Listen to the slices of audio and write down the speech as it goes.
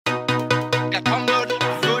got humbled.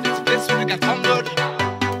 Road is bliss when we got humbled.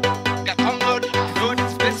 Got humbled. Road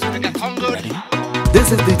is bliss when we got humbled.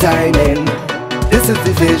 This is the timing, this is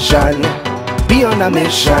the vision. Be on a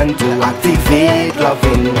mission to activate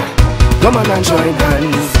loving. Come on and join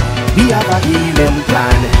hands. We have a healing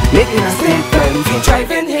plan, making a statement. We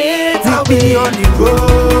driving hits, we'll be on the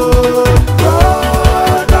road,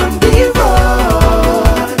 road, on the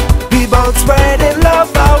road. We bout spreading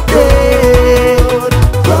love out there.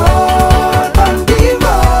 Road, on the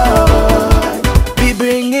road. We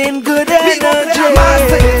bringing good energy.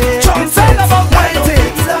 It's all about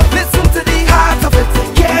lighting. Listen to the heart of it.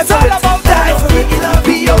 Care for it, die for it.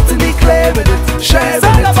 Be out in the clear with it, sharing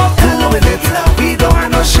it, doing it. We don't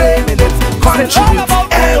have no shame in it. Contribute,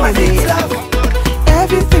 emanate.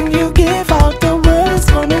 Everything you give out, the world is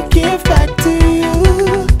gonna give back to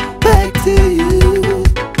you, back to you.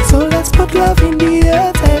 So let's put love in the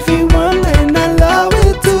earth, everyone, and allow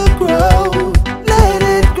it to grow. Let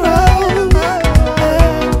it grow.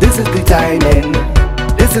 This is the timing,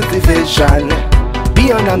 this is the vision.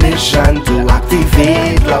 Be on a mission to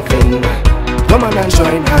activate loving. Come on and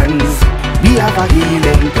join hands. We have a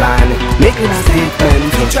healing plan, making a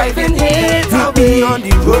statement. Keep driving hits, we'll be on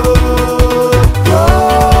the road,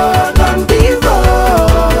 road, on the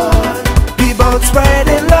road. We bout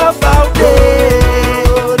spreading love out there.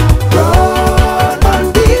 Road, on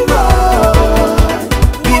the road.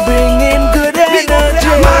 We bringing good energy.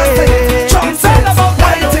 It's all about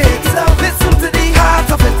lighting. Listen to the heart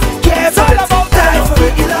of it. Care for it, die for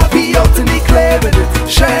it. Be out in the clear with it,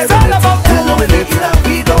 sharing it, doing it.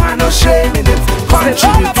 We don't have no shame in it.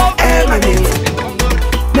 Contribute, emanate.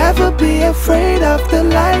 Never be afraid of the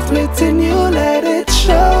light within you. Let it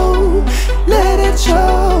show, let it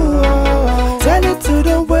show. Tell it to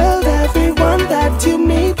the world, everyone that you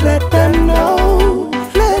meet. Let them know,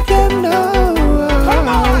 let them know. Come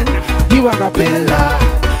on. You are a pillar,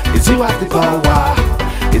 it's you are the power.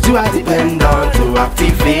 It's you are depend on to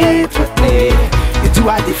activate with me. It's you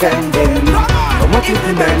are defending, from what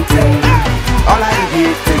implementing. All I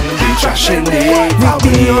hating, be trashing it. We'll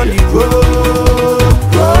be on the road,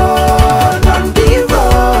 road, on the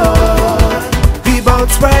road. We bout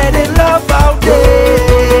spreading love out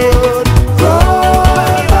there.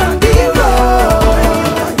 Road, on the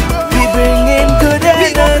road. We bringing good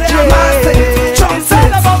energy. It's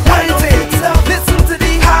all about lighting. Listen to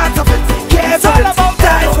the heart of it. Care for it,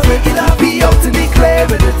 die for it. Be out in the clear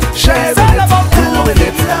with it, sharing it, doing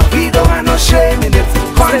it. We don't have no shame in it.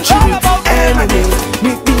 Contribute, emanate.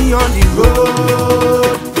 Meet me on the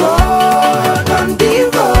road, road, on the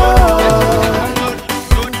road.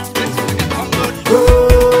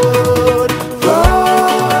 Road,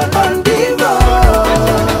 road, on the road.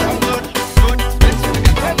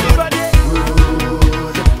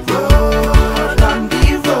 Road, on the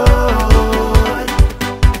road.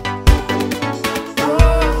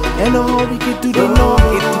 You know how we get to the north.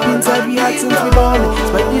 It deep inside we had since we born.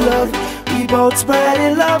 Spread the love, we bout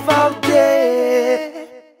spreading love out there.